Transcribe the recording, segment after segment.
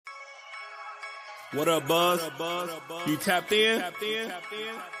What up, Buzz? You tapped in?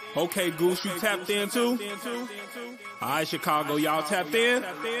 Okay, Goose, you tapped in too? All right, Chicago, y'all tapped in?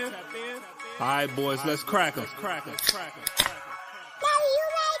 All right, boys, let's crack 'em.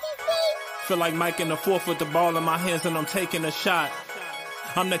 Feel like Mike in the fourth with the ball in my hands and I'm taking a shot.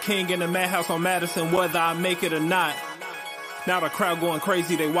 I'm the king in the madhouse on Madison, whether I make it or not. Now the crowd going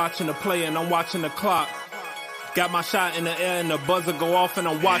crazy, they watching the play and I'm watching the clock. Got my shot in the air and the buzzer go off and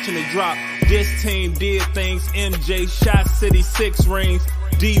I'm watching it drop. This team did things, MJ shot City 6 rings.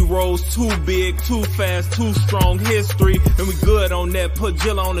 D-Rose too big, too fast, too strong, history. And we good on that, put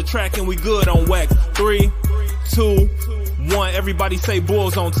Jilla on the track and we good on wax. 3, 2, 1, everybody say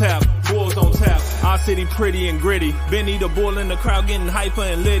Bulls on tap, Bulls on tap. Our city pretty and gritty, Benny the bull in the crowd getting hyper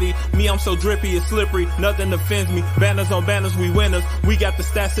and litty. Me, I'm so drippy, it's slippery, nothing offends me. Banners on banners, we winners. We got the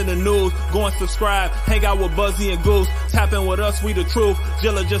stats in the news, go and subscribe. Hang out with Buzzy and Goose, tapping with us, we the truth.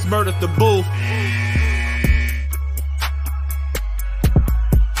 Jilla just murdered the booth.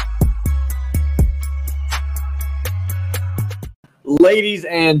 Ladies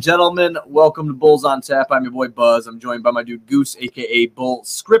and gentlemen, welcome to Bulls on Tap. I'm your boy Buzz. I'm joined by my dude Goose, a.k.a. Bull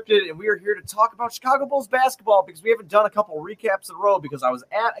Scripted, and we are here to talk about Chicago Bulls basketball because we haven't done a couple recaps in a row because I was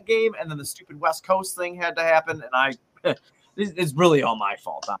at a game and then the stupid West Coast thing had to happen, and it's really all my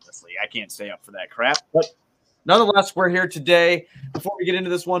fault, honestly. I can't stay up for that crap, but nonetheless, we're here today. Before we get into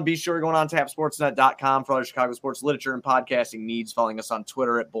this one, be sure you're going on tapsportsnet.com for all your Chicago sports literature and podcasting needs. Following us on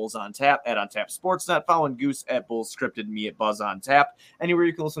Twitter at Bulls on Tap, at On Tap Sportsnet. Following Goose at Bulls Scripted, me at Buzz on Tap. Anywhere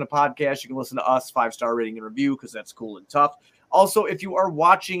you can listen to podcasts, you can listen to us, 5-star rating and review because that's cool and tough. Also, if you are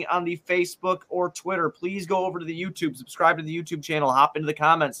watching on the Facebook or Twitter, please go over to the YouTube, subscribe to the YouTube channel, hop into the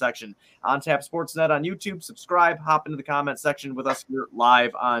comment section. On Tap Sportsnet on YouTube, subscribe, hop into the comment section with us here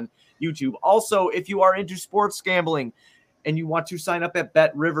live on YouTube. Also, if you are into sports gambling and you want to sign up at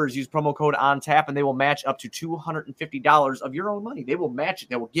Bet Rivers, use promo code ONTAP and they will match up to $250 of your own money. They will match it.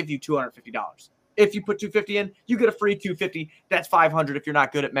 They will give you $250. If you put $250 in, you get a free $250. That's $500 if you're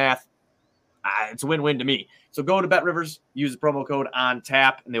not good at math. It's a win-win to me. So go to Bet Rivers, use the promo code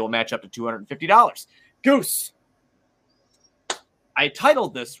ONTAP, and they will match up to $250. Goose, I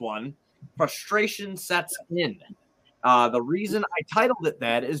titled this one, Frustration Sets In. The reason I titled it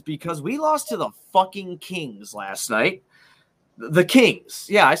that is because we lost to the fucking Kings last night. The Kings.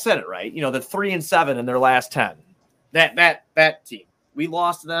 Yeah, I said it right. You know, they're 3-7 in their last 10. That team. We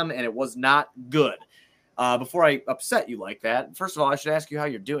lost to them, and it was not good. Before I upset you like that, first of all, I should ask you how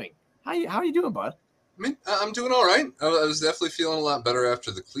you're doing. How are you doing, bud? I mean, I'm doing all right. I was definitely feeling a lot better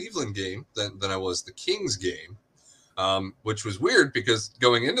after the Cleveland game than I was the Kings game. Which was weird because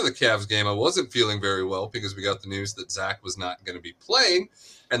going into the Cavs game, I wasn't feeling very well because we got the news that Zach was not going to be playing.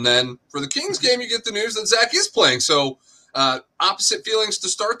 And then for the Kings game, you get the news that Zach is playing. So opposite feelings to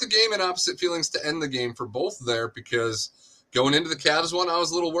start the game and opposite feelings to end the game for both there because going into the Cavs one, I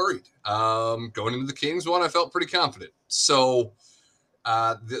was a little worried. Going into the Kings one, I felt pretty confident. So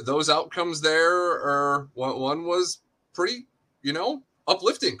those outcomes there are one was pretty,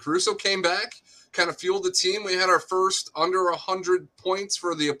 uplifting. Caruso came back. Kind of fueled the team. We had our first under 100 points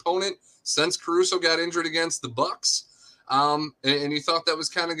for the opponent since Caruso got injured against the Bucks. And you thought that was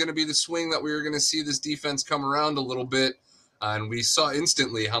kind of going to be the swing that we were going to see this defense come around a little bit. And we saw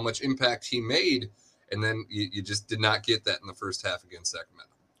instantly how much impact he made. And then you just did not get that in the first half against Sacramento.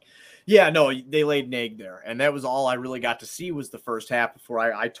 Yeah, no, they laid an egg there. And that was all I really got to see was the first half before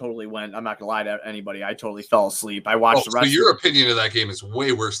I totally went. I'm not going to lie to anybody. I totally fell asleep. I watched the rest. So your opinion of that game is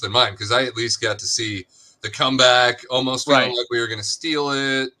way worse than mine because I at least got to see the comeback, almost feeling like we were going to steal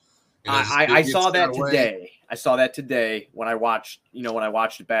it. I saw that today. I saw that today when I watched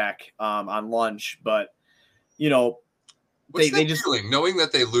it back on lunch. But, what's they just feeling knowing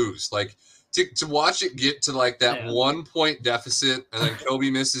that they lose, like, to watch it get to like that 1 point deficit and then Kobe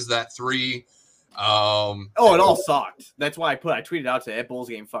misses that 3. It all sucked. That's why I tweeted out today, that Bulls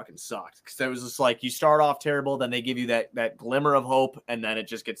game fucking sucked. Because it was just like you start off terrible, then they give you that glimmer of hope, and then it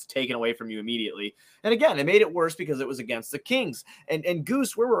just gets taken away from you immediately. And again, it made it worse because it was against the Kings. And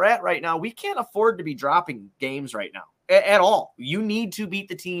Goose, where we're at right now, we can't afford to be dropping games right now at all. You need to beat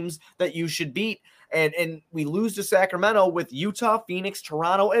the teams that you should beat. And we lose to Sacramento with Utah, Phoenix,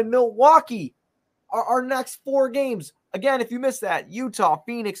 Toronto, and Milwaukee. Our next 4 games. Again, if you missed that, Utah,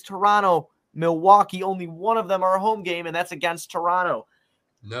 Phoenix, Toronto, Milwaukee, only one of them are a home game, and that's against Toronto.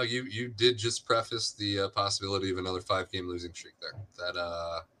 No, you did just preface the possibility of another 5-game losing streak there.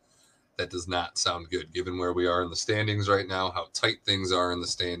 That does not sound good, given where we are in the standings right now, how tight things are in the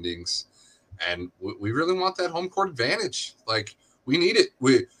standings. And we really want that home court advantage. Like, we need it.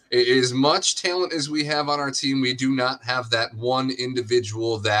 As much talent as we have on our team, we do not have that one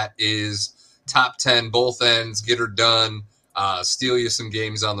individual that is top 10 both ends, get her done, steal you some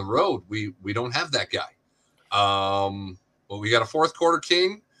games on the road. We don't have that guy. Well, we got a fourth quarter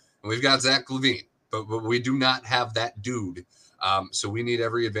king, and we've got Zach LaVine, but we do not have that dude. So we need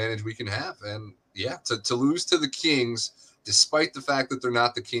every advantage we can have. And yeah, to lose to the Kings, despite the fact that they're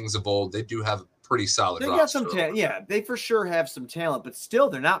not the Kings of old, they do have a pretty solid roster. They got some talent. Yeah, they for sure have some talent, but still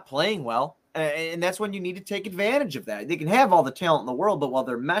they're not playing well. And that's when you need to take advantage of that. They can have all the talent in the world, but while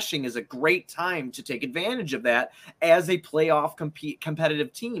they're meshing is a great time to take advantage of that as a playoff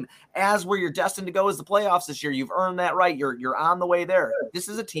competitive team. As where you're destined to go is the playoffs this year. You've earned that right. You're on the way there. This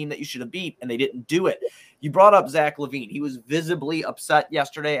is a team that you should have beat, and they didn't do it. You brought up Zach LaVine. He was visibly upset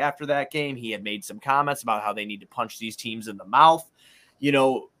yesterday after that game. He had made some comments about how they need to punch these teams in the mouth.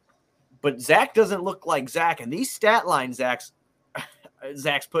 But Zach doesn't look like Zach, and these stat lines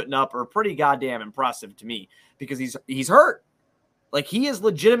Zach's putting up are pretty goddamn impressive to me because he's hurt. Like, he is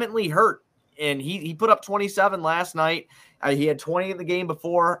legitimately hurt. And he put up 27 last night. He had 20 in the game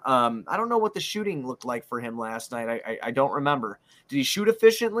before. I don't know what the shooting looked like for him last night. I don't remember. Did he shoot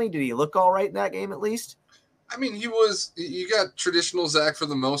efficiently? Did he look all right in that game at least? I mean, you got traditional Zach for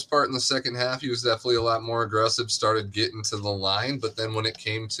the most part in the second half. He was definitely a lot more aggressive, started getting to the line. But then when it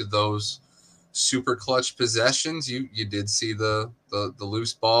came to those super clutch possessions, you did see the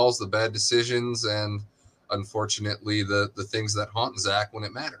loose balls, the bad decisions, and unfortunately the things that haunt Zach when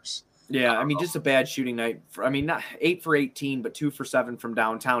it matters. Yeah, I mean, just a bad shooting night. Not 8 for 18, but 2 for 7 from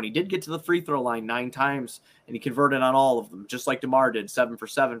downtown. He did get to the free throw line 9 times, and he converted on all of them, just like DeMar did, 7 for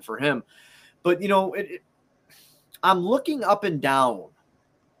 7 for him. But, I'm looking up and down,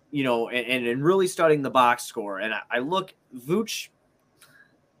 and really studying the box score, and I look, Vooch.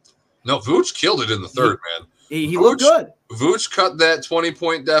 No, Vooch killed it in the third, man. He looked good. Vooch cut that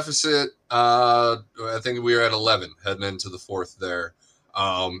 20-point deficit. I think we were at 11 heading into the fourth there.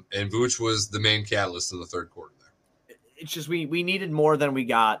 And Vooch was the main catalyst in the third quarter there. It's just we needed more than we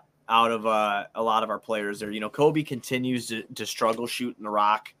got out of a lot of our players there. Kobe continues to struggle shooting the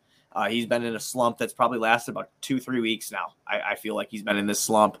rock. He's been in a slump that's probably lasted about 2-3 weeks now. I feel like he's been in this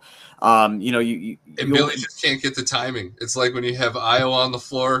slump. And Billy just can't get the timing. It's like when you have Io on the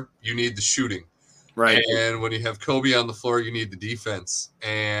floor, you need the shooting. Right. And when you have Kobe on the floor, you need the defense.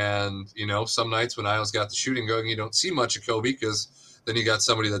 And, some nights when Io's got the shooting going, you don't see much of Kobe because then you got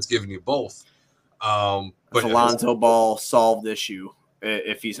somebody that's giving you both. But Alonzo Ball solved issue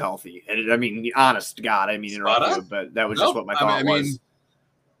if he's healthy. And I mean, honest to God, interrupt you, but that was just what my thought was.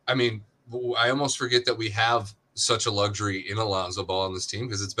 I almost forget that we have such a luxury in Alonzo Ball on this team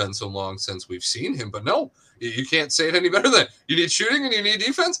because it's been so long since we've seen him. But no, you can't say it any better than you need shooting and you need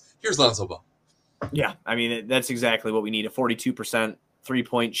defense. Here's Alonzo Ball. Yeah, that's exactly what we need, a 42%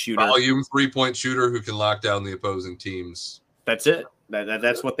 three-point shooter. Volume three-point shooter who can lock down the opposing teams. That's it.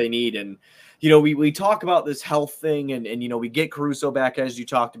 That's what they need. And, we talk about this health thing and we get Caruso back, as you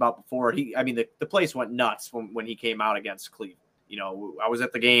talked about before. The place went nuts when he came out against Cleveland. I was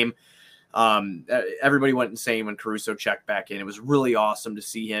at the game. Everybody went insane when Caruso checked back in. It was really awesome to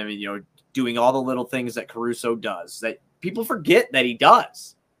see him, doing all the little things that Caruso does that people forget that he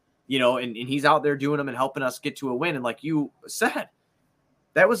does, and he's out there doing them and helping us get to a win. And like you said,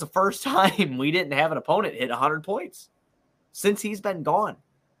 that was the first time we didn't have an opponent hit 100 points since he's been gone,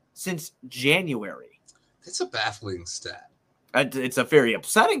 since January. It's a baffling stat. It's a very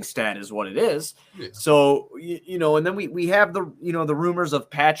upsetting stat is what it is. Yeah. So, and then we have the rumors of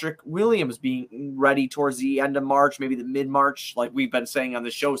Patrick Williams being ready towards the end of March, maybe the mid-March, like we've been saying on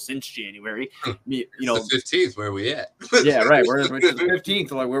the show since January. The 15th, where are we at? Yeah, right. We're the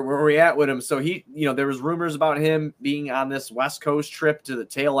 15th. Like where are we at with him? So there was rumors about him being on this West Coast trip to the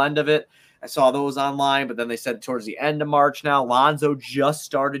tail end of it. I saw those online, but then they said towards the end of March now. Lonzo just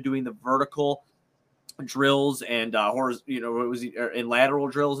started doing the vertical drills and in lateral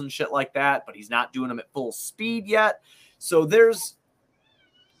drills and shit like that, but he's not doing them at full speed yet. So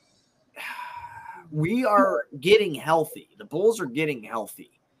we are getting healthy. The Bulls are getting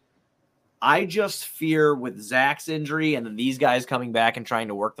healthy. I just fear with Zach's injury and then these guys coming back and trying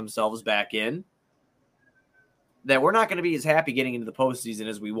to work themselves back in that we're not going to be as happy getting into the postseason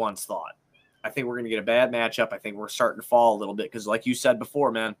as we once thought. I think we're going to get a bad matchup. I think we're starting to fall a little bit because like you said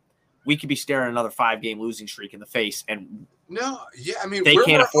before, man, we could be staring another 5-game losing streak in the face, and they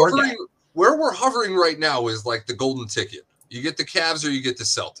can't afford that. Where we're hovering right now is like the golden ticket. You get the Cavs or you get the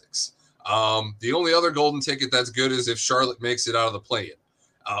Celtics. The only other golden ticket that's good is if Charlotte makes it out of the play-in,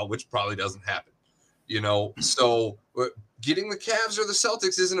 which probably doesn't happen. So getting the Cavs or the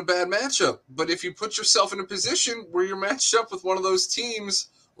Celtics isn't a bad matchup. But if you put yourself in a position where you're matched up with one of those teams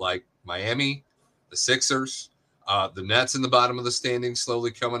like Miami, the Sixers, the Nets in the bottom of the standings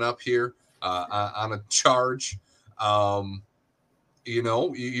slowly coming up here. on a charge. You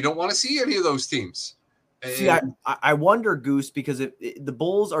know, you don't want to see any of those teams. See, I wonder, Goose, because the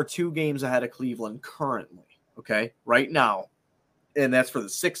Bulls are 2 games ahead of Cleveland currently, okay, right now, and that's for the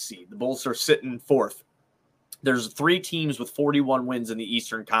 6th seed. The Bulls are sitting 4th. There's 3 teams with 41 wins in the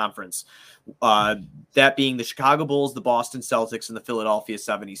Eastern Conference, that being the Chicago Bulls, the Boston Celtics, and the Philadelphia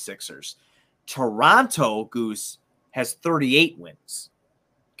 76ers. Toronto, Goose, has 38 wins,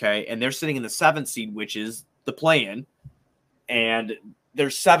 okay, and they're sitting in the 7th seed, which is the play-in, and they're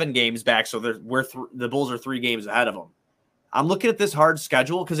 7 games back, so the Bulls are 3 games ahead of them. I'm looking at this hard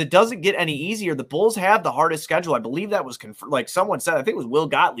schedule because it doesn't get any easier. The Bulls have the hardest schedule. I believe that was confirmed. Like someone said, I think it was Will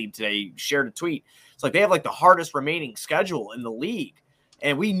Gottlieb today shared a tweet. It's like they have like the hardest remaining schedule in the league.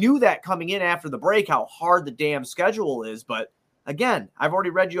 And we knew that coming in after the break, how hard the damn schedule is. But again, I've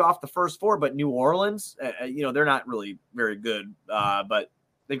already read you off the first 4, but New Orleans, they're not really very good, but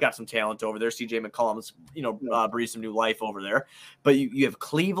they've got some talent over there. CJ McCollum's, breathed some new life over there. But you have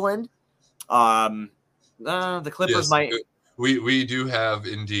Cleveland. The Clippers yes, might. We do have,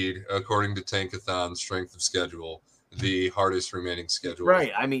 indeed, according to Tankathon, strength of schedule, the hardest remaining schedule.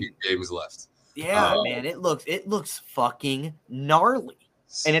 Right. I mean, 8 games left. Yeah, man. It looks fucking gnarly.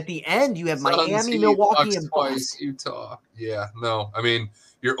 And at the end, you have Miami, Heat, Milwaukee, Bucks and twice, Utah. Yeah, no. I mean,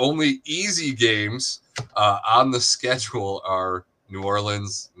 your only easy games on the schedule are New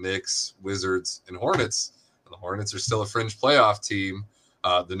Orleans, Knicks, Wizards, and Hornets. And the Hornets are still a fringe playoff team.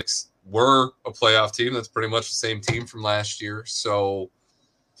 The Knicks were a playoff team. That's pretty much the same team from last year. So,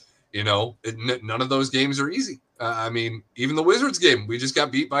 none of those games are easy. I mean, even the Wizards game, we just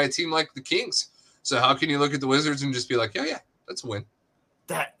got beat by a team like the Kings. So how can you look at the Wizards and just be like, yeah, that's a win?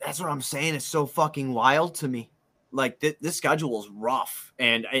 That's what I'm saying. It's so fucking wild to me. Like this schedule is rough,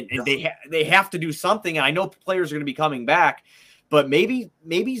 and they have to do something. I know players are going to be coming back, but maybe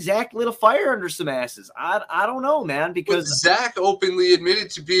Zach lit a fire under some asses. I don't know, man, because Zach openly admitted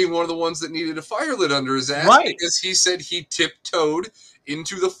to being one of the ones that needed a fire lit under his ass, right? Because he said he tiptoed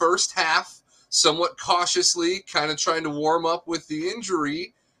into the first half somewhat cautiously, kind of trying to warm up with the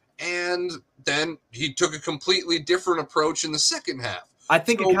injury, and then he took a completely different approach in the second half. I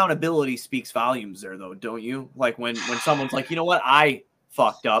think accountability speaks volumes there, though, don't you? Like when someone's like, you know what, I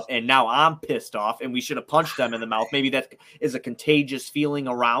fucked up, and now I'm pissed off, and we should have punched them in the mouth. Maybe that is a contagious feeling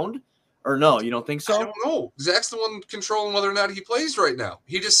around, or no? You don't think so? I don't know. Zach's the one controlling whether or not he plays right now.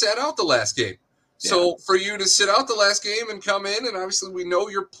 He just sat out the last game. So for you to sit out the last game and come in, and obviously we know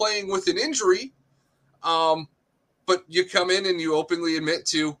you're playing with an injury, but you come in and you openly admit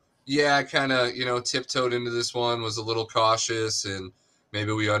to, I kind of, tiptoed into this one, was a little cautious, and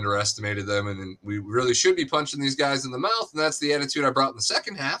maybe we underestimated them, and we really should be punching these guys in the mouth, and that's the attitude I brought in the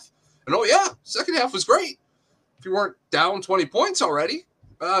second half. And second half was great. If you weren't down 20 points already,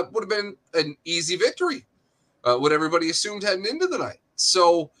 would have been an easy victory, what everybody assumed heading into the night.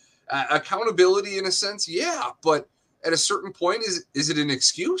 So accountability in a sense, but at a certain point, is it an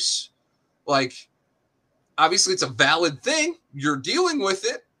excuse? Like, obviously it's a valid thing. You're dealing with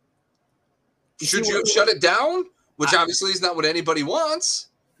it. Should you have shut it down? Which obviously is not what anybody wants.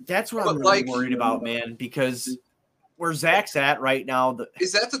 That's what I'm really worried about, man, because where Zach's at right now.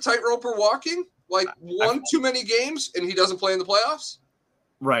 Is that the tightrope we're walking? Like too many games and he doesn't play in the playoffs?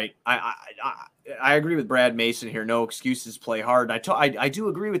 Right. I agree with Brad Mason here. No excuses, play hard. I do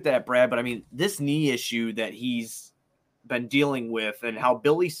agree with that, Brad, but I mean, this knee issue that he's been dealing with and how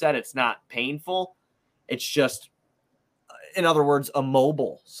Billy said it's not painful. It's just, in other words,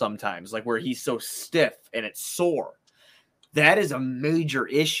 immobile sometimes, like where he's so stiff and it's sore. That is a major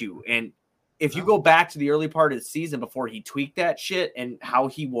issue. And if you go back to the early part of the season before he tweaked that shit and how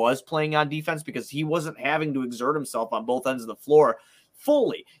he was playing on defense, because he wasn't having to exert himself on both ends of the floor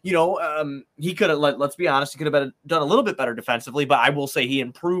fully, he could have, let's be honest, he could have done a little bit better defensively, but I will say he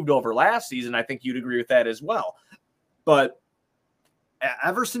improved over last season. I think you'd agree with that as well. But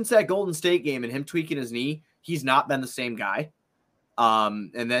ever since that Golden State game and him tweaking his knee, he's not been the same guy.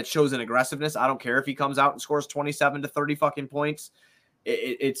 And that shows an aggressiveness. I don't care if he comes out and scores 27 to 30 fucking points.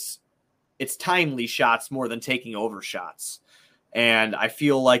 It's timely shots more than taking over shots. And I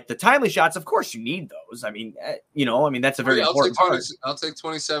feel like the timely shots, of course you need those. I mean, that's a very important part. I'll take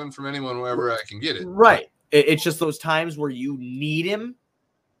 27 from anyone wherever I can get it. Right. It's just those times where you need him.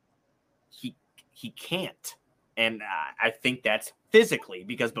 He can't. And I think that's physically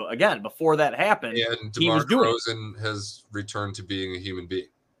because, again, before that happened, and DeMar DeRozan has returned to being a human being.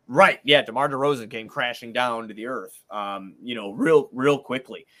 Right. Yeah. DeMar DeRozan came crashing down to the earth, real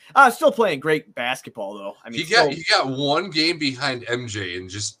quickly. Still playing great basketball, though. I mean, he got one game behind MJ and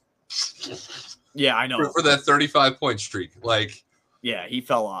just I know for that 35-point streak. Like, Yeah, he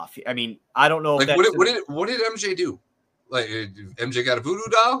fell off. I mean, I don't know if Like, that's what did MJ do? Like, MJ got a voodoo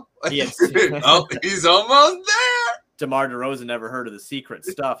doll? Yes. Oh, he's almost there. DeMar DeRozan never heard of the secret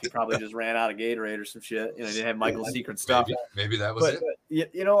stuff. He probably just ran out of Gatorade or some shit. You know, he didn't have Michael's secret stuff. Maybe that was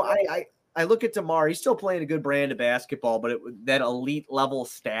it. You know, I look at DeMar. He's still playing a good brand of basketball, but that elite level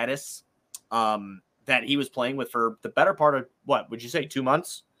status that he was playing with for the better part of, what would you say, 2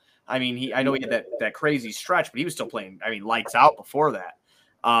 months? I mean, I know he had that crazy stretch, but he was still playing, I mean, lights out before that.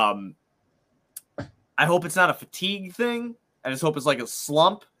 I hope it's not a fatigue thing. I just hope it's like a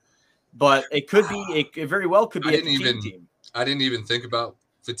slump, but it could be, it very well could be a fatigue team. I didn't even think about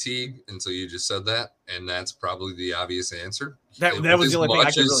fatigue until you just said that, and that's probably the obvious answer. That was the only thing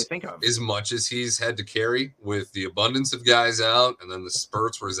I could really think of. As much as he's had to carry with the abundance of guys out and then the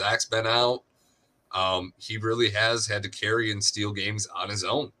spurts where Zach's been out, he really has had to carry and steal games on his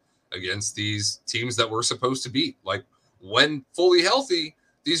own against these teams that we're supposed to beat. Like, when fully healthy,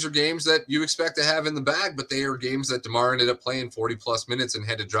 these are games that you expect to have in the bag, but they are games that DeMar ended up playing 40-plus minutes and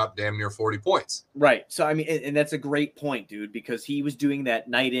had to drop damn near 40 points. Right. So, I mean, and that's a great point, dude, because he was doing that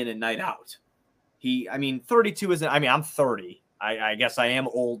night in and night out. 32 isn't – I mean, I'm 30. I guess I am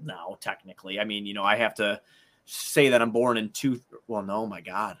old now, technically. I mean, you know, I have to say that I'm born in no, my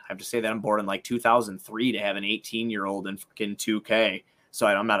God. I have to say that I'm born in like 2003 to have an 18-year-old in fucking 2K. So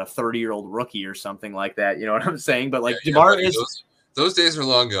I'm not a 30-year-old rookie or something like that. You know what I'm saying? But like DeMar is those days are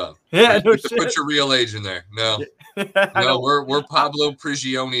long gone. Yeah, no shit. Put your real age in there. No, no, we're Pablo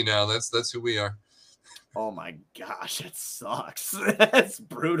Prigioni now. That's who we are. Oh my gosh, that sucks. That's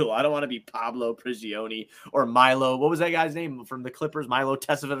brutal. I don't want to be Pablo Prigioni or Milo. What was that guy's name from the Clippers? Milo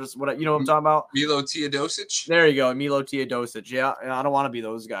Testavich. What, you know what I'm talking about? Milo Teodosic. There you go, Milo Teodosic. Yeah, I don't want to be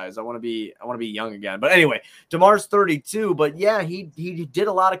those guys. I want to be young again. But anyway, DeMar's 32. But yeah, he did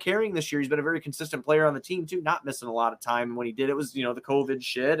a lot of carrying this year. He's been a very consistent player on the team too, not missing a lot of time. When he did, it was the COVID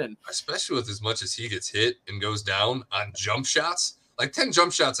shit, and especially with as much as he gets hit and goes down on jump shots. Like 10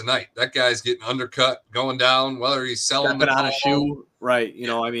 jump shots a night. That guy's getting undercut, going down, whether he's selling the on a shoe. Right. You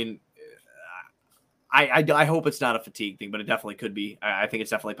know, I mean, I hope it's not a fatigue thing, but it definitely could be. I think it's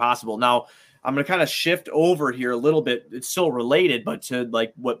definitely possible. Now, I'm going to kind of shift over here a little bit. It's still related, but to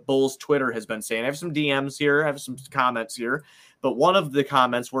like what Bulls Twitter has been saying. I have some DMs here. I have some comments here. But one of the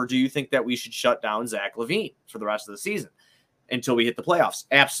comments were, do you think that we should shut down Zach LaVine for the rest of the season until we hit the playoffs?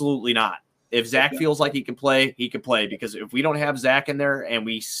 Absolutely not. If Zach feels like he can play, he can play. Because if we don't have Zach in there and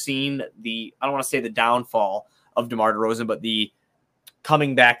we've seen I don't want to say the downfall of DeMar DeRozan, but the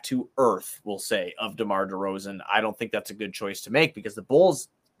coming back to earth, we'll say, of DeMar DeRozan, I don't think that's a good choice to make because the Bulls,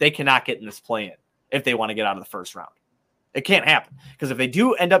 they cannot get in this play-in if they want to get out of the first round. It can't happen because if they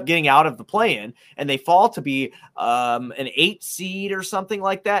do end up getting out of the play-in and they fall to be an 8 seed or something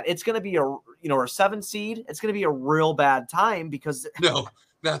like that, it's going to be a 7 seed. It's going to be a real bad time because no,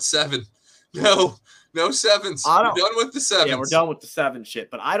 not 7. No sevens. We're done with the 7s. Yeah, we're done with the 7 shit.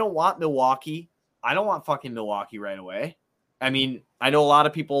 But I don't want Milwaukee. I don't want fucking Milwaukee right away. I mean, I know a lot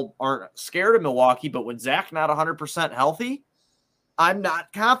of people aren't scared of Milwaukee, but when Zach not 100% healthy, I'm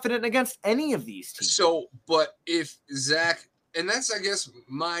not confident against any of these teams. So, but if Zach, and that's, I guess,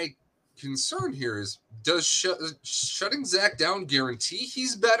 my concern here is, does shutting Zach down guarantee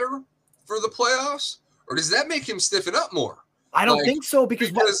he's better for the playoffs? Or does that make him stiffen up more? I don't think so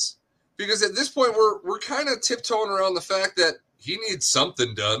because at this point we're kind of tiptoeing around the fact that he needs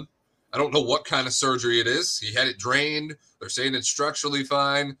something done. I don't know what kind of surgery it is. He had it drained. They're saying it's structurally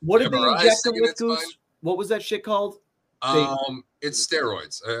fine. What did they inject him with, Goose? What was that shit called? It's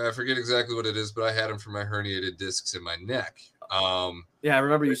steroids. I forget exactly what it is, but I had them for my herniated discs in my neck. Yeah, I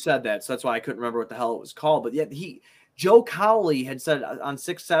remember you said that, so that's why I couldn't remember what the hell it was called. But yet Joe Cowley had said on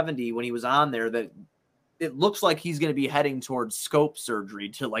 670 when he was on there that it looks like he's going to be heading towards scope surgery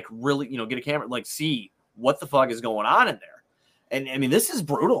to like really, get a camera, like see what the fuck is going on in there. And I mean, this is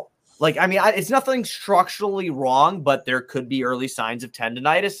brutal. Like, I mean, it's nothing structurally wrong, but there could be early signs of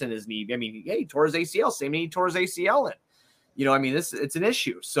tendonitis in his knee. I mean, he tore his ACL, same knee he tore his ACL in. I mean, it's an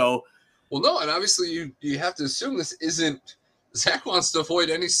issue. So, well, no, and obviously you have to assume this isn't. Zach wants to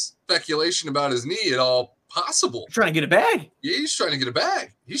avoid any speculation about his knee at all possible. Trying to get a bag. Yeah, he's trying to get a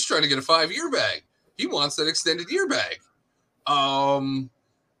bag. He's trying to get a 5-year bag. He wants that extended year bag.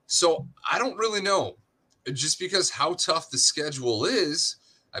 So I don't really know. Just because how tough the schedule is,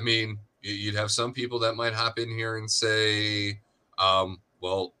 I mean, you'd have some people that might hop in here and say,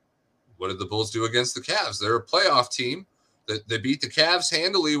 well, what did the Bulls do against the Cavs? They're a playoff team. They beat the Cavs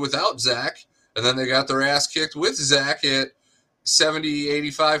handily without Zach, and then they got their ass kicked with Zach at 70,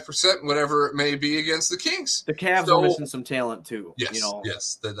 85%, whatever it may be, against the Kings. The Cavs are missing some talent too. Yes,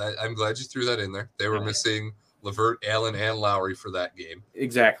 yes. I'm glad you threw that in there. They were missing Levert, Allen, and Lowry for that game.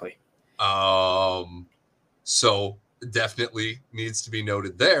 Exactly. So definitely needs to be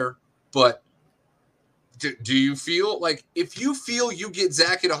noted there. But do you feel like if you feel you get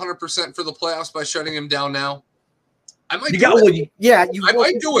Zach at 100% for the playoffs by shutting him down now, I might do it. I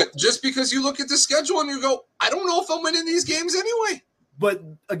might do it just because you look at the schedule and you go, I don't know if I'm winning these games anyway. But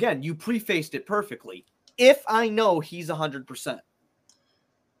again, you prefaced it perfectly. If I know he's 100%.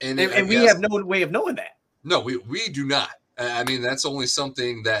 And we have no way of knowing that. No, we do not. I mean, that's only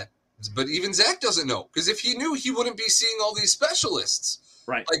something that, but even Zach doesn't know. Because if he knew, he wouldn't be seeing all these specialists.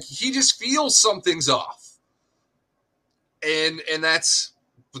 Right. Like, he just feels something's off. And that's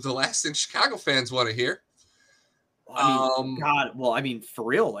the last thing Chicago fans want to hear. I mean, for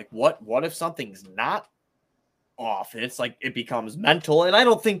real, like, what if something's not off? And it's like, it becomes mental. And I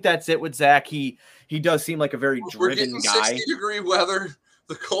don't think that's it with Zach. He does seem like a very driven guy. 60-degree weather.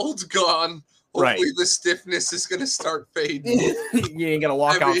 The cold's gone. Hopefully the stiffness is going to start fading. You ain't going to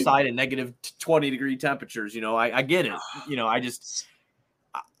walk outside in negative 20-degree temperatures. I get it.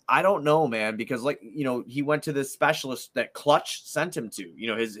 I don't know, man, because he went to this specialist that Clutch sent him to,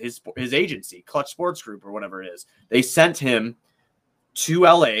 his agency, Clutch Sports Group or whatever it is. They sent him to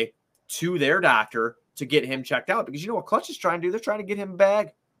LA to their doctor to get him checked out because what Clutch is trying to do? They're trying to get him a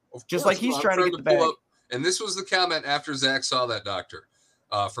bag. Just like he's trying to get the bag. And this was the comment after Zach saw that doctor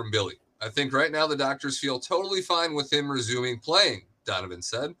from Billy. I think right now the doctors feel totally fine with him resuming playing, Donovan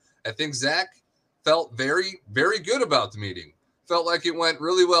said. I think Zach felt very, very good about the meeting. Felt like it went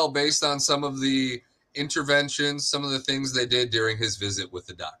really well based on some of the interventions, some of the things they did during his visit with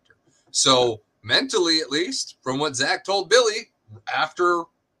the doctor. So mentally, at least, from what Zach told Billy, after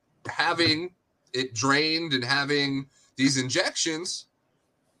having it drained and having these injections,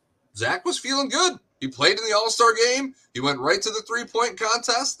 Zach was feeling good. He played in the All-Star game. He went right to the three-point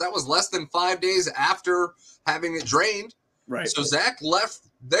contest. That was less than 5 days after having it drained. Right. So Zach left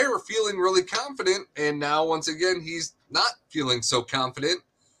there feeling really confident, and now, once again, he's not feeling so confident.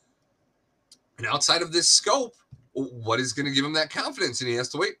 And outside of this scope, what is going to give him that confidence? And he has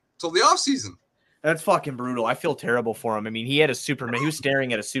to wait till the offseason. That's fucking brutal. I feel terrible for him. I mean, he had a Superman. He was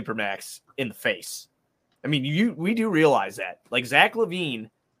staring at a Supermax in the face. I mean, we do realize that. Like, Zach LaVine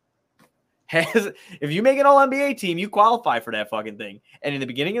has, if you make an All-NBA team, you qualify for that fucking thing. And in the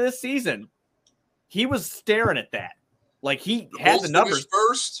beginning of this season, he was staring at that. Like, he had the numbers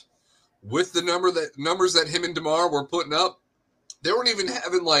first with the numbers that him and DeMar were putting up. They weren't even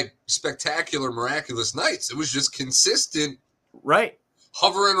having like spectacular, miraculous nights. It was just consistent, right?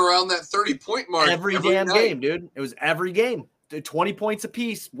 Hovering around that 30-point mark every damn night. Game, dude. It was every game, 20 points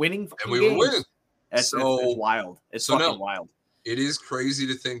apiece, winning. And we were winning. It's wild. It's fucking wild. It is crazy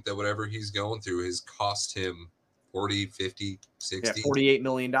to think that whatever he's going through has cost him 40, 50, 60. $48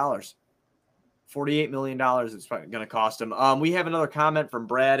 million. $48 million it's going to cost him. We have another comment from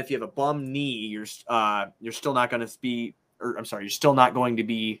Brad. If you have a bum knee, you're still not going to be, or I'm sorry, you're still not going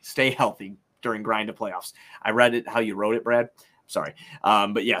to stay healthy during grind to playoffs. I read it how you wrote it, Brad. Sorry.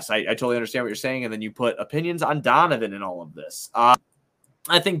 But yes, I totally understand what you're saying. And then you put opinions on Donovan in all of this. I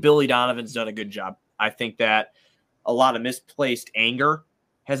think Billy Donovan's done a good job. I think that a lot of misplaced anger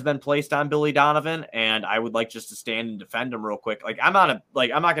has been placed on Billy Donovan, and I would like just to stand and defend him real quick. Like, I'm not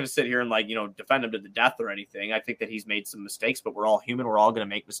going to sit here and defend him to the death or anything. I think that he's made some mistakes, but we're all human. We're all going to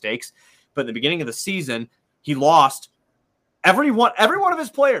make mistakes. But at the beginning of the season, he lost. Every one of his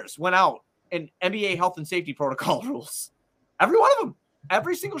players went out in NBA health and safety protocol rules. Every one of them.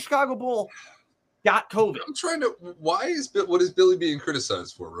 Every single Chicago Bull got COVID. I'm trying to. What is Billy being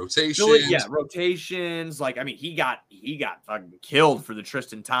criticized for? Rotations. Rotations. Like, I mean, he got fucking killed for the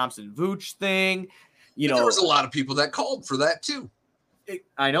Tristan Thompson Vooch thing. There was a lot of people that called for that too.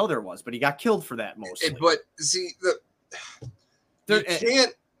 I know there was, but he got killed for that mostly. But see,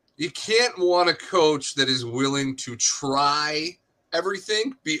 you can't want a coach that is willing to try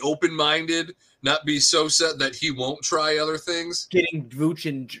everything, be open-minded, not be so set that he won't try other things. Getting Vooch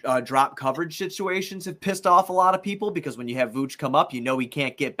in drop coverage situations have pissed off a lot of people because when you have Vooch come up, he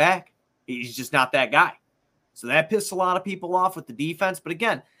can't get back. He's just not that guy. So that pissed a lot of people off with the defense. But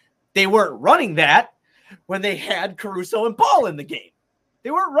again, they weren't running that when they had Caruso and Paul in the game. They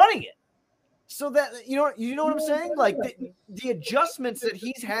weren't running it. So that, you know what I'm saying? Like the adjustments that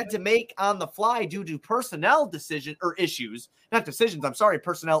he's had to make on the fly due to personnel personnel issues. It's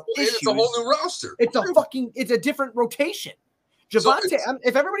a whole new roster. It's a different rotation. Javonte,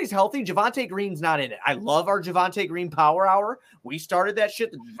 if everybody's healthy, Javonte Green's not in it. I love our Javonte Green Power Hour. We started that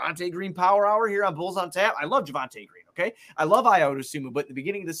shit, the Javonte Green Power Hour here on Bulls on Tap. I love Javonte Green, okay? I love Ayo Dosunmu, but at the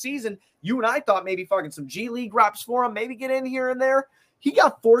beginning of the season, you and I thought maybe fucking some G League reps for him, maybe get in here and there. He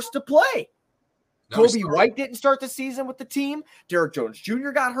got forced to play. Kobe White didn't start the season with the team. Derrick Jones Jr.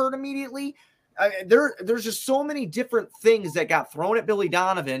 got hurt immediately. There's just so many different things that got thrown at Billy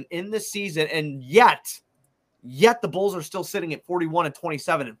Donovan in this season, and yet the Bulls are still sitting at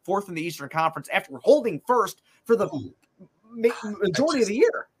 41-27 and fourth in the Eastern Conference after holding first for the majority of the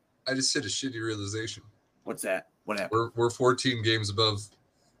year. I just hit a shitty realization. What's that? What happened? We're 14 games above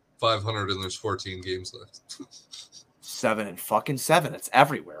 500, and there's 14 games left. 7-7. It's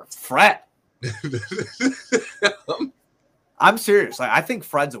everywhere. Fred. I'm serious. Like, I think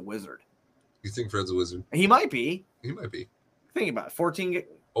Fred's a wizard. You think Fred's a wizard? He might be. He might be. Think about it. 14.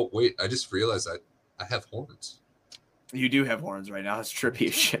 Oh, wait. I just realized I have horns. You do have horns right now. That's trippy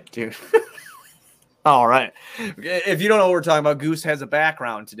as shit, dude. All right. If you don't know what we're talking about, Goose has a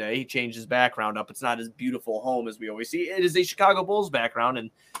background today. He changed his background up. It's not his beautiful home as we always see. It is a Chicago Bulls background, and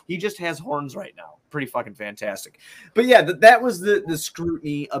he just has horns right now. Pretty fucking fantastic. But yeah, that was the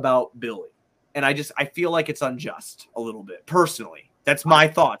scrutiny about Billy. And I feel like it's unjust a little bit, personally. That's my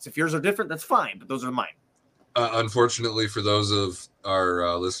thoughts. If yours are different, that's fine, but those are mine. Unfortunately, for those of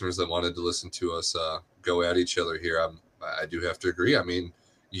our listeners that wanted to listen to us go at each other here, I do have to agree. I mean,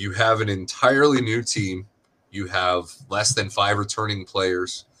 you have an entirely new team. You have less than 5 returning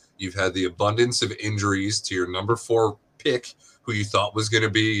players. You've had the abundance of injuries to your number 4 pick, who you thought was going to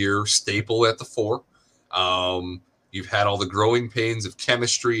be your staple at the 4. You've had all the growing pains of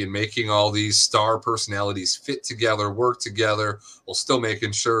chemistry and making all these star personalities fit together, work together, while still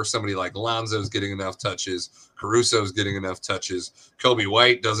making sure somebody like Lonzo's getting enough touches, Caruso's getting enough touches. Kobe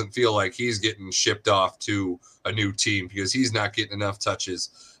White doesn't feel like he's getting shipped off to a new team because he's not getting enough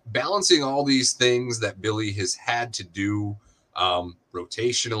touches. Balancing all these things that Billy has had to do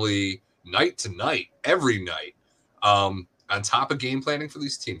rotationally, night to night, every night, on top of game planning for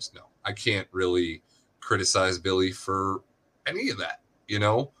these teams, no, I can't really criticize Billy for any of that. You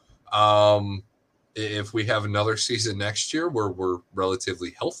know, if we have another season next year where we're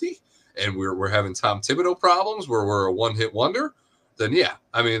relatively healthy and we're having Tom Thibodeau problems, where we're a one-hit wonder, then yeah,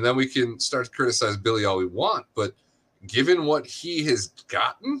 I mean, then we can start to criticize Billy all we want. But given what he has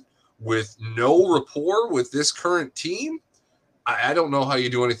gotten with no rapport with this current team, I don't know how you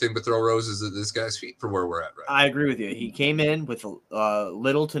do anything but throw roses at this guy's feet for where we're at right now. I agree with you. He came in with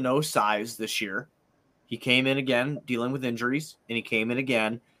little to no size this year. He came in again dealing with injuries, and he came in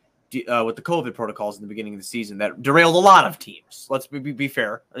again with the COVID protocols in the beginning of the season that derailed a lot of teams. Let's be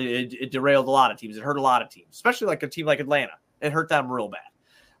fair. It derailed a lot of teams. It hurt a lot of teams, especially like a team like Atlanta. It hurt them real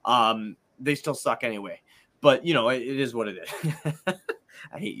bad. They still suck anyway. But, you know, it is what it is.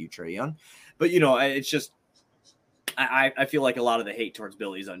 I hate you, Trae Young. But, you know, it's just I feel like a lot of the hate towards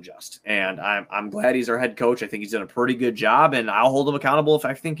Billy is unjust. And I'm glad he's our head coach. I think he's done a pretty good job, and I'll hold him accountable if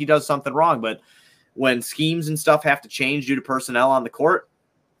I think he does something wrong. But when schemes and stuff have to change due to personnel on the court,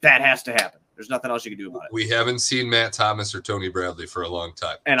 that has to happen. There's nothing else you can do about it. We haven't seen Matt Thomas or Tony Bradley for a long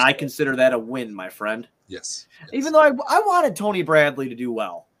time. And I consider that a win, my friend. Yes. Even though I wanted Tony Bradley to do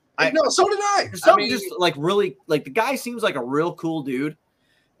well. No, so did I. Just like really, like the guy seems like a real cool dude.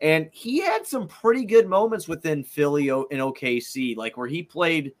 And he had some pretty good moments within Philly and OKC, like where he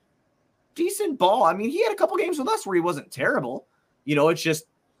played decent ball. I mean, he had a couple games with us where he wasn't terrible. You know, it's just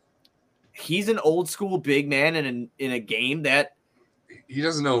he's an old school big man in a game that he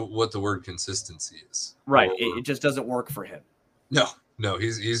doesn't know what the word consistency is. Right. It just doesn't work for him. No,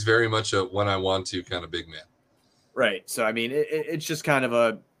 he's very much a when I want to kind of big man. Right. So, I mean, it's just kind of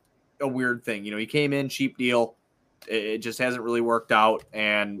a weird thing. You know, he came in, cheap deal. It just hasn't really worked out,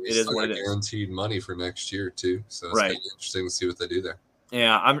 and it is what it is. Guaranteed money for next year too, so it's kind of interesting to see what they do there.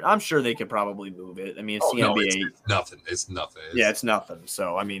 Yeah, I'm sure they could probably move it. I mean, it's the NBA. It's nothing. It's nothing.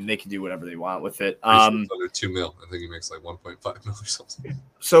 So I mean, they can do whatever they want with it. Under $2 million. I think he makes like 1.5 million or something.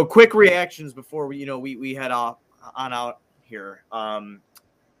 So quick reactions before we head off on out here.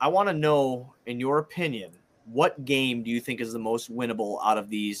 I want to know, in your opinion, what game do you think is the most winnable out of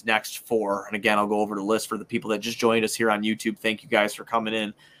these next 4? And again, I'll go over the list for the people that just joined us here on YouTube. Thank you guys for coming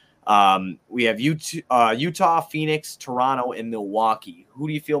in. We have Utah, Phoenix, Toronto, and Milwaukee. Who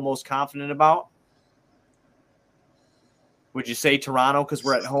do you feel most confident about? Would you say Toronto because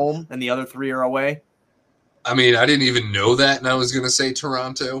we're at home and the other 3 are away? I mean, I didn't even know that, and I was going to say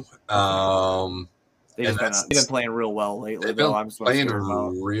Toronto. They've been playing real well lately. They've been playing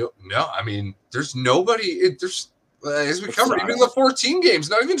real. No, I mean, there's nobody. There's as we covered, even the 14 games,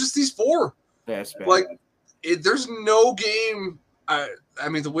 not even just these 4. That's bad. Like, there's no game. I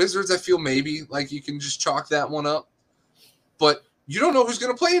mean, the Wizards, I feel maybe like you can just chalk that one up, but you don't know who's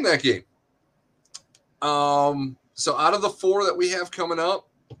going to play in that game. So out of the 4 that we have coming up,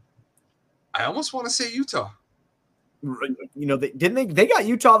 I almost want to say Utah. You know, they got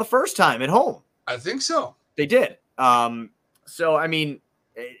Utah the first time at home. I think so. They did. So, I mean,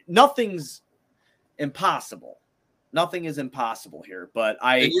 nothing's impossible. Nothing is impossible here. But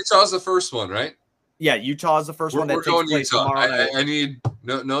And Utah's the first one, right? Yeah, Utah's the first one that takes place tomorrow night. I need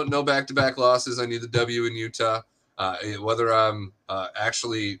no back-to-back losses. I need the W in Utah. Whether I'm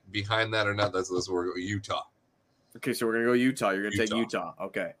actually behind that or not, that's where we go. Utah. Okay, so we're gonna go Utah. You're gonna take Utah.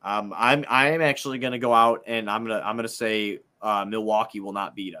 Okay. I'm actually gonna go out and I'm gonna say Milwaukee will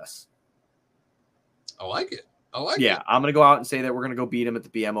not beat us. I like it. I like it. Yeah, I'm gonna go out and say that we're gonna go beat them at the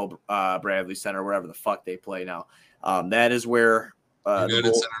BMO Bradley Center, wherever the fuck they play now. That is where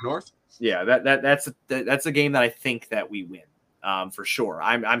United Center North. Yeah, that's a game that I think that we win for sure.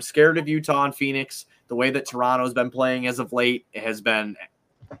 I'm scared of Utah and Phoenix. The way that Toronto's been playing as of late they've been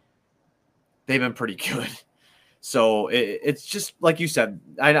pretty good. So it's just like you said.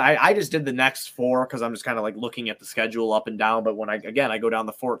 I just did the next 4 because I'm just kind of like looking at the schedule up and down. But when I go down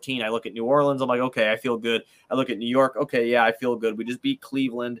the 14, I look at New Orleans. I'm like, okay, I feel good. I look at New York. Okay, yeah, I feel good. We just beat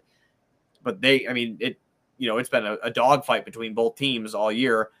Cleveland, but it's been a dogfight between both teams all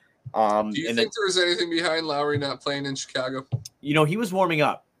year. Do you think there was anything behind Lowry not playing in Chicago? He was warming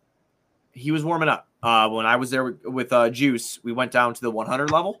up. When I was there with Juice, we went down to the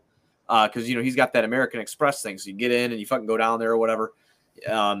 100 level because he's got that American Express thing. So you get in and you fucking go down there or whatever.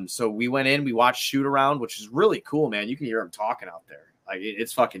 So we went in, we watched shoot around, which is really cool, man. You can hear him talking out there. Like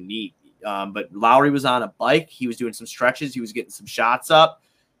it's fucking neat. But Lowry was on a bike. He was doing some stretches. He was getting some shots up,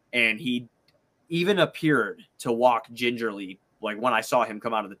 and he even appeared to walk gingerly. Like when I saw him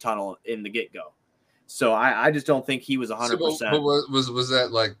come out of the tunnel in the get-go. So I just don't think he was 100%. So was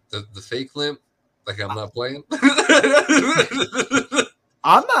that like the fake limp? Like I'm not playing?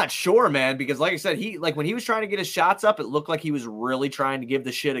 I'm not sure, man, because like I said, when he was trying to get his shots up, it looked like he was really trying to give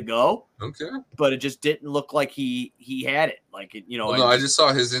the shit a go. Okay. But it just didn't look like he had it. Like it, no, I just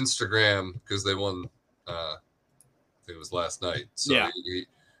saw his Instagram because they won I think it was last night. So yeah.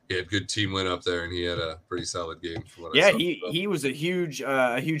 He had good team win up there, and he had a pretty solid game. He was a huge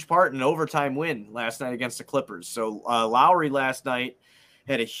part in an overtime win last night against the Clippers. So Lowry last night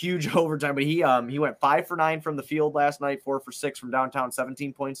had a huge overtime, but he went 5 for 9 from the field last night, 4 for 6 from downtown,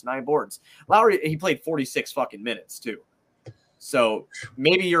 17 points, 9 boards. Lowry, he played 46 fucking minutes too. So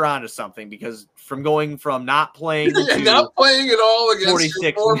maybe you're onto something because from going from not playing to not playing at all against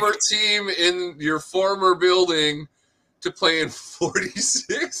your former team in your former building to playing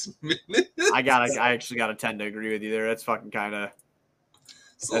 46 minutes. I actually got to tend to agree with you there. That's fucking kind of.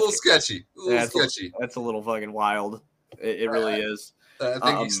 It's a little sketchy. That's a little fucking wild. It really is. I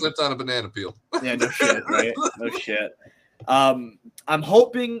think he slipped on a banana peel. Yeah, no shit, right? No shit. I'm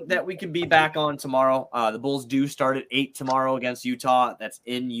hoping that we can be back on tomorrow. The Bulls do start at 8 tomorrow against Utah. That's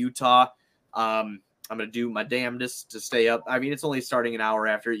in Utah. I'm going to do my damnedest to stay up. I mean, it's only starting an hour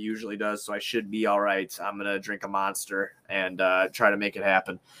after it usually does, so I should be all right. I'm going to drink a Monster and try to make it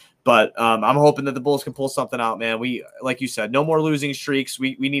happen. But I'm hoping that the Bulls can pull something out, man. We, like you said, no more losing streaks.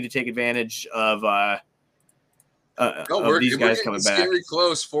 We need to take advantage of these guys coming back. Scary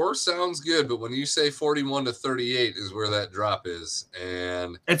close. 4 sounds good, but when you say 41-38 is where that drop is,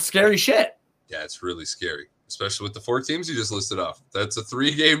 and it's scary shit. Yeah, it's really scary, especially with the 4 teams you just listed off. That's a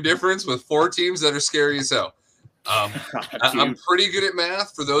 3-game difference with 4 teams that are scary as hell. I'm pretty good at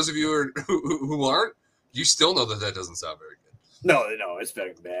math. For those of you who aren't, you still know that doesn't sound very good. No, it's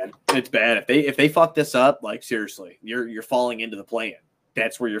very bad. It's bad. If they fuck this up, like seriously, you're falling into the play-in.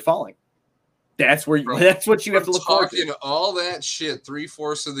 That's where you're falling. That's what you have to look forward to. Talking all that shit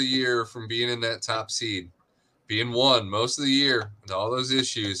 3/4 of the year from being in that top seed, being one most of the year, and all those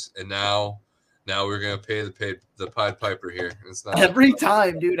issues, and now we're gonna pay the Pied Piper here. It's not every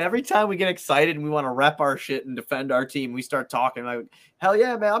time, dude. Every time we get excited and we want to rep our shit and defend our team, we start talking like, hell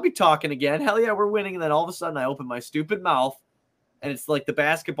yeah, man, I'll be talking again. Hell yeah, we're winning. And then all of a sudden, I open my stupid mouth, and it's like the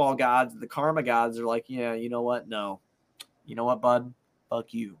basketball gods, the karma gods are like, yeah, you know what? No, you know what, bud?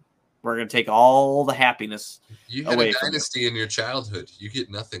 Fuck you. We're going to take all the happiness you had away a dynasty in your childhood. You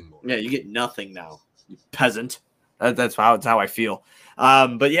get nothing more. Yeah, you get nothing now, you peasant. That's how I feel.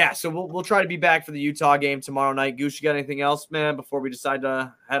 But yeah, so we'll try to be back for the Utah game tomorrow night. Goose, you got anything else, man, before we decide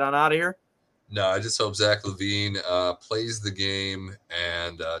to head on out of here? No, I just hope Zach LaVine plays the game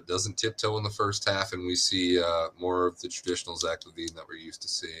and doesn't tiptoe in the first half, and we see more of the traditional Zach LaVine that we're used to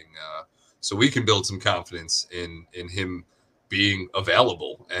seeing, so we can build some confidence in him being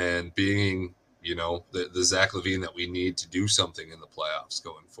available and being, the Zach LaVine that we need to do something in the playoffs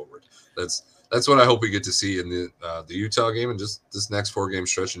going forward. That's that's what I hope we get to see in the Utah game and just this next 4-game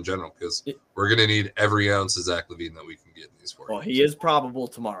stretch in general, because we're going to need every ounce of Zach LaVine that we can get in these 4 games. He is probable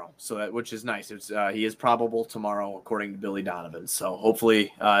tomorrow, which is nice. He is probable tomorrow, according to Billy Donovan. So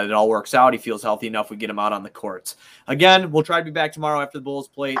hopefully it all works out. He feels healthy enough. We get him out on the court. Again, we'll try to be back tomorrow after the Bulls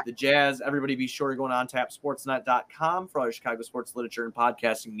play the Jazz. Everybody be sure to go on OnTapSportsNet.com for all your Chicago sports literature and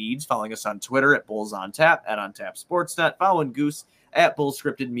podcasting needs. Following us on Twitter at Bulls on Tap, at OnTapSportsNet. Following Goose at Bulls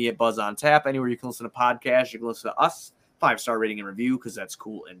Scripted, me at Buzz on Tap. Anywhere you can listen to podcasts, you can listen to us. 5-star rating and review, because that's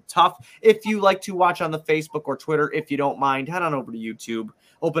cool and tough. If you like to watch on the Facebook or Twitter, if you don't mind, head on over to YouTube,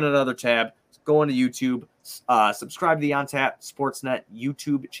 open another tab, go into YouTube, subscribe to the On Tap Sportsnet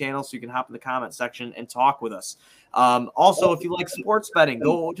YouTube channel so you can hop in the comment section and talk with us. Also, if you like sports betting,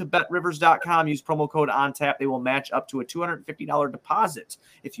 go to betrivers.com, use promo code ONTAP. They will match up to a $250 deposit.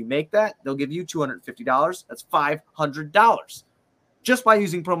 If you make that, they'll give you $250. That's $500. Just by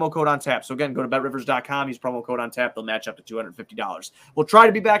using promo code ONTAP. So again, go to betrivers.com, use promo code ONTAP. They'll match up to $250. We'll try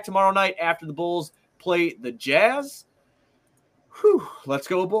to be back tomorrow night after the Bulls play the Jazz. Let's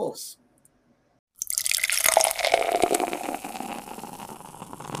go Bulls.